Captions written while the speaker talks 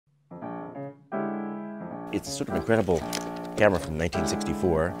It's sort of incredible camera from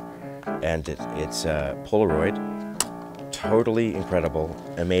 1964, and it's Polaroid. Totally incredible,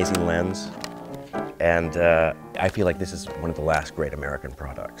 amazing lens, and I feel like this is one of the last great American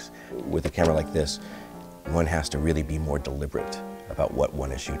products. With a camera like this, one has to really be more deliberate about what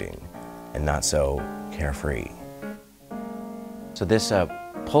one is shooting, and not so carefree. So this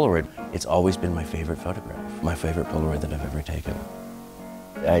Polaroid, it's always been my favorite photograph, my favorite Polaroid that I've ever taken.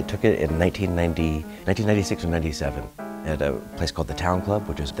 I took it in 1996 or 97 at a place called the Town Club,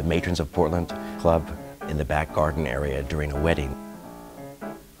 which is the Matrons of Portland club in the back garden area during a wedding.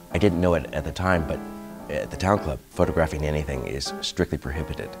 I didn't know it at the time, but at the Town Club, photographing anything is strictly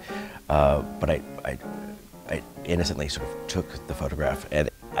prohibited. But I innocently sort of took the photograph, and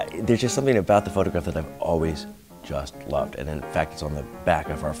there's just something about the photograph that I've always just loved, and in fact it's on the back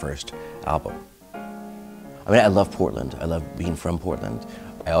of our first album. I mean, I love Portland. I love being from Portland.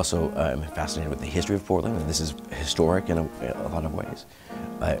 I also am fascinated with the history of Portland, and this is historic in a lot of ways.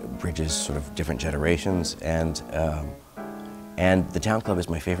 Bridges sort of different generations, and the Town Club is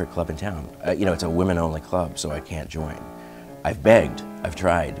my favorite club in town. You know, it's a women-only club, so I can't join. I've begged, I've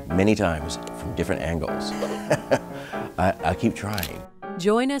tried many times from different angles. I'll keep trying.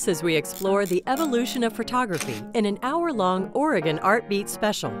 Join us as we explore the evolution of photography in an hour-long Oregon Art Beat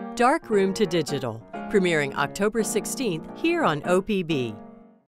special, Darkroom to Digital, premiering October 16th here on OPB.